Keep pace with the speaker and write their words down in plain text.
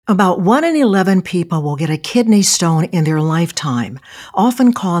About 1 in 11 people will get a kidney stone in their lifetime,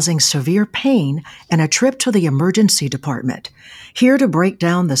 often causing severe pain and a trip to the emergency department. Here to break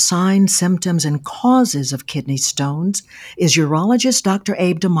down the signs, symptoms, and causes of kidney stones is urologist Dr.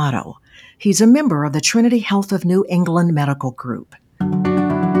 Abe D'Amato. He's a member of the Trinity Health of New England Medical Group.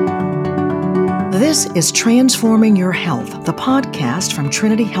 This is Transforming Your Health, the podcast from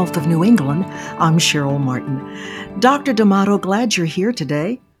Trinity Health of New England. I'm Cheryl Martin. Dr. D'Amato, glad you're here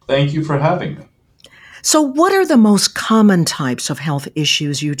today. Thank you for having me. So what are the most common types of health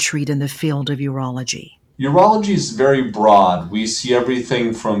issues you treat in the field of urology? Urology is very broad. We see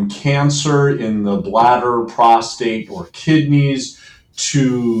everything from cancer in the bladder, prostate, or kidneys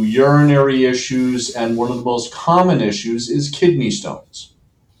to urinary issues, and one of the most common issues is kidney stones.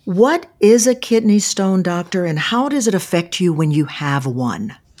 What is a kidney stone, doctor, and how does it affect you when you have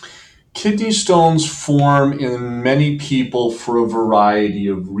one? Kidney stones form in many people for a variety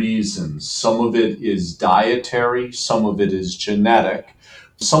of reasons. Some of it is dietary, some of it is genetic,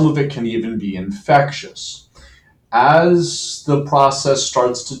 some of it can even be infectious. As the process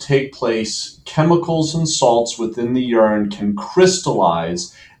starts to take place, chemicals and salts within the urine can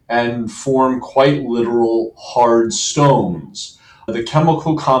crystallize and form quite literal hard stones. The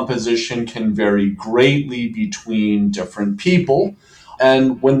chemical composition can vary greatly between different people.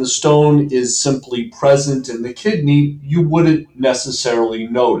 And when the stone is simply present in the kidney, you wouldn't necessarily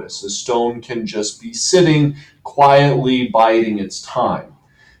notice. A stone can just be sitting quietly biding its time.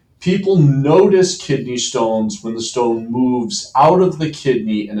 People notice kidney stones when the stone moves out of the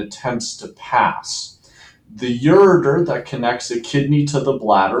kidney and attempts to pass. The ureter that connects the kidney to the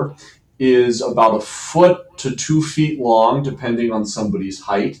bladder is about 1 foot to 2 feet long, depending on somebody's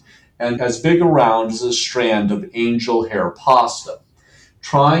height, and as big around as a strand of angel hair pasta.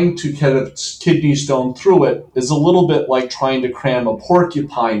 Trying to get a kidney stone through it is a little bit like trying to cram a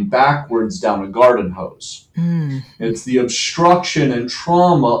porcupine backwards down a garden hose. It's the obstruction and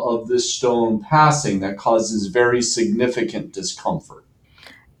trauma of this stone passing that causes very significant discomfort.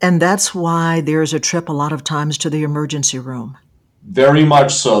 And that's why there's a trip a lot of times to the emergency room. Very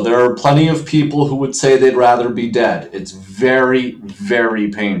much so. There are plenty of people who would say they'd rather be dead. It's very, very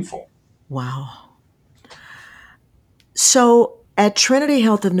painful. Wow. So at Trinity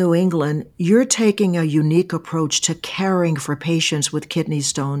Health of New England, you're taking a unique approach to caring for patients with kidney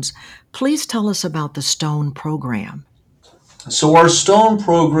stones. Please tell us about the STONE program. So our STONE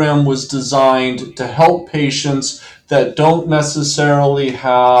program was designed to help patients that don't necessarily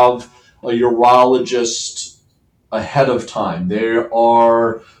have a urologist ahead of time. They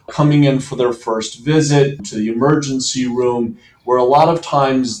are coming in for their first visit to the emergency room, where a lot of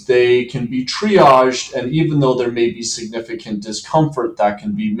times they can be triaged, and even though there may be significant discomfort, that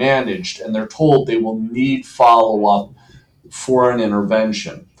can be managed, and they're told they will need follow-up for an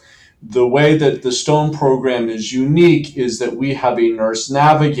intervention. The way that the STONE program is unique is that we have a nurse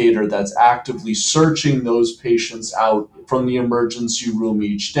navigator that's actively searching those patients out from the emergency room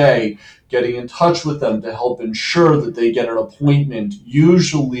each day, getting in touch with them to help ensure that they get an appointment,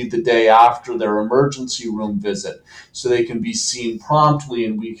 usually the day after their emergency room visit, so they can be seen promptly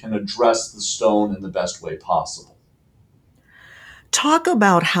and we can address the stone in the best way possible. Talk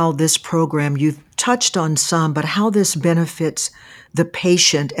about how this program, you've touched on some, but how this benefits the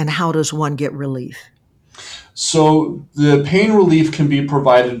patient and how does one get relief? So the pain relief can be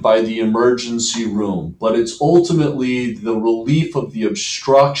provided by the emergency room, but it's ultimately the relief of the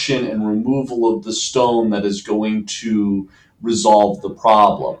obstruction and removal of the stone that is going to resolve the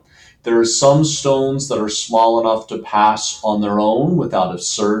problem. There are some stones that are small enough to pass on their own without a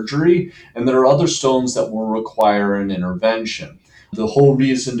surgery, and there are other stones that will require an intervention. The whole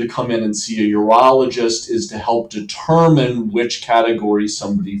reason to come in and see a urologist is to help determine which category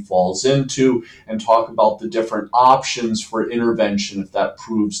somebody falls into and talk about the different options for intervention if that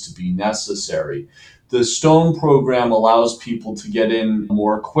proves to be necessary. The STONE program allows people to get in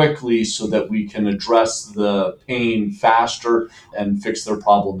more quickly so that we can address the pain faster and fix their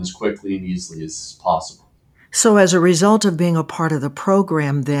problem as quickly and easily as possible. So as a result of being a part of the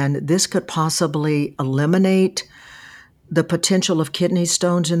program, then this could possibly eliminate the potential of kidney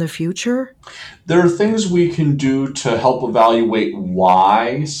stones in the future? There are things we can do to help evaluate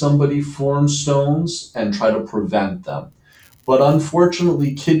why somebody forms stones and try to prevent them. But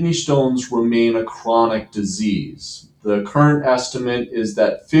unfortunately, kidney stones remain a chronic disease. The current estimate is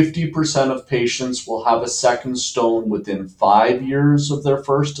that 50% of patients will have a second stone within 5 years of their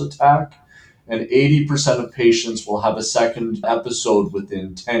first attack, and 80% of patients will have a second episode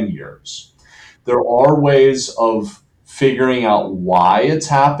within 10 years. There are ways of figuring out why it's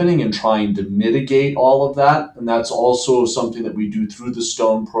happening and trying to mitigate all of that. And that's also something that we do through the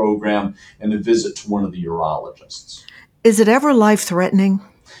stone program and a visit to one of the urologists. Is it ever life-threatening?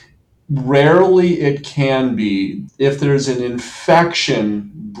 Rarely it can be. If there's an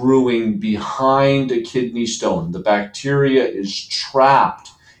infection brewing behind a kidney stone, the bacteria is trapped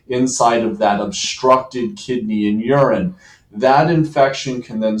inside of that obstructed kidney and urine, that infection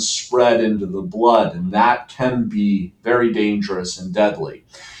can then spread into the blood, and that can be very dangerous and deadly.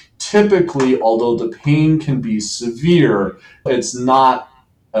 Typically, although the pain can be severe, it's not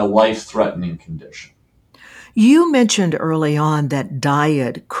a life-threatening condition. You mentioned early on that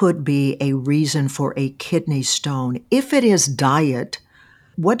diet could be a reason for a kidney stone. If it is diet,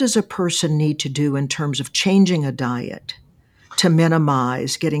 what does a person need to do in terms of changing a diet to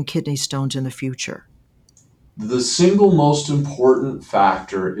minimize getting kidney stones in the future? The single most important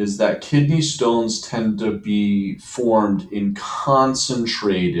factor is that kidney stones tend to be formed in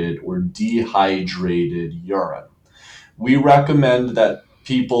concentrated or dehydrated urine. We recommend that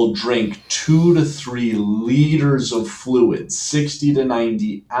people drink 2 to 3 liters of fluid, 60 to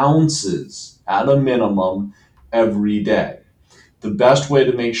 90 ounces at a minimum every day. The best way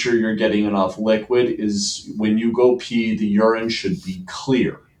to make sure you're getting enough liquid is when you go pee, the urine should be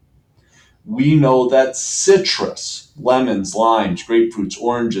clear. We know that citrus, lemons, limes, grapefruits,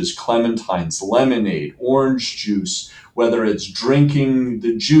 oranges, clementines, lemonade, orange juice, whether it's drinking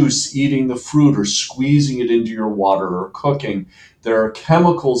the juice, eating the fruit, or squeezing it into your water or cooking, there are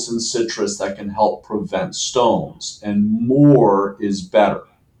chemicals in citrus that can help prevent stones, and more is better.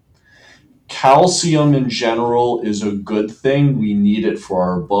 Calcium in general is a good thing. We need it for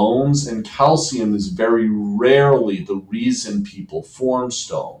our bones, and calcium is very rarely the reason people form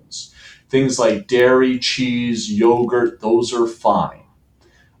stones. Things like dairy, cheese, yogurt, those are fine.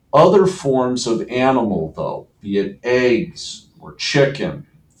 Other forms of animal, though, be it eggs or chicken,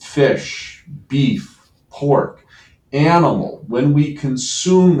 fish, beef, pork, animal, when we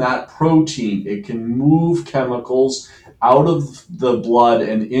consume that protein, it can move chemicals out of the blood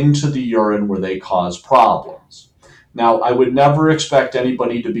and into the urine where they cause problems. Now, I would never expect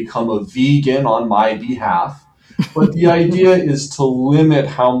anybody to become a vegan on my behalf, but the idea is to limit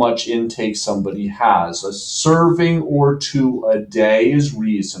how much intake somebody has. A serving or two a day is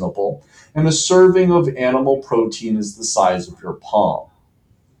reasonable, and a serving of animal protein is the size of your palm.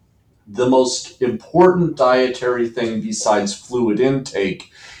 The most important dietary thing besides fluid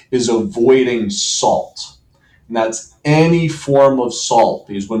intake is avoiding salt. And that's any form of salt,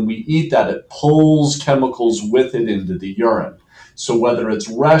 because when we eat that, it pulls chemicals with it into the urine. So whether it's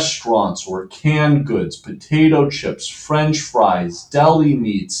restaurants or canned goods, potato chips, French fries, deli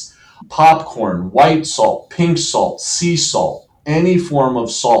meats, popcorn, white salt, pink salt, sea salt, any form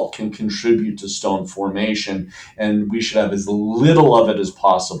of salt can contribute to stone formation, and we should have as little of it as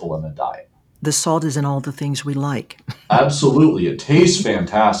possible in a diet. The salt is in all the things we like. Absolutely. It tastes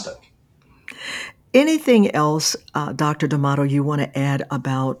fantastic. Anything else, Dr. D'Amato, you want to add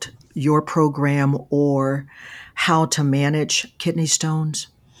about your program or how to manage kidney stones?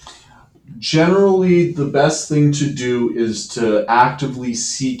 Generally, the best thing to do is to actively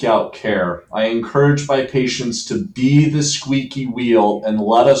seek out care. I encourage my patients to be the squeaky wheel and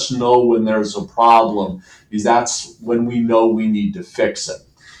let us know when there's a problem, because that's when we know we need to fix it.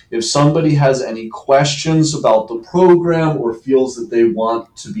 If somebody has any questions about the program or feels that they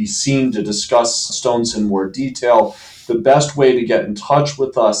want to be seen to discuss stones in more detail, the best way to get in touch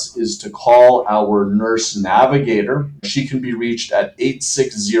with us is to call our nurse navigator. She can be reached at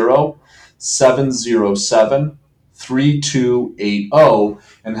 860-707-3280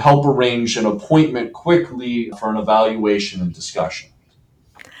 and help arrange an appointment quickly for an evaluation and discussion.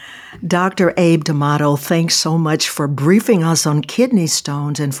 Dr. Abe D'Amato, thanks so much for briefing us on kidney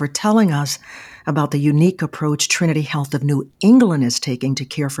stones and for telling us about the unique approach Trinity Health of New England is taking to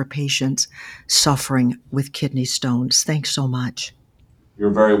care for patients suffering with kidney stones. Thanks so much. You're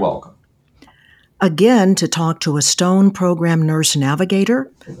very welcome. Again, to talk to a stone program nurse navigator,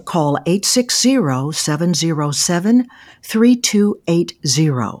 call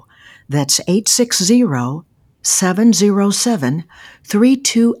 860-707-3280. That's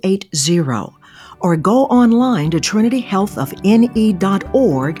 860-707-3280. Or go online to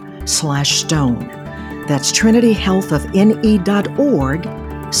trinityhealthofne.org/stone. That's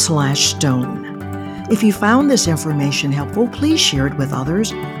trinityhealthofne.org/stone. If you found this information helpful, please share it with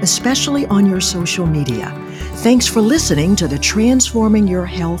others, especially on your social media. Thanks for listening to the Transforming Your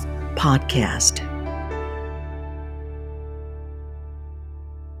Health podcast.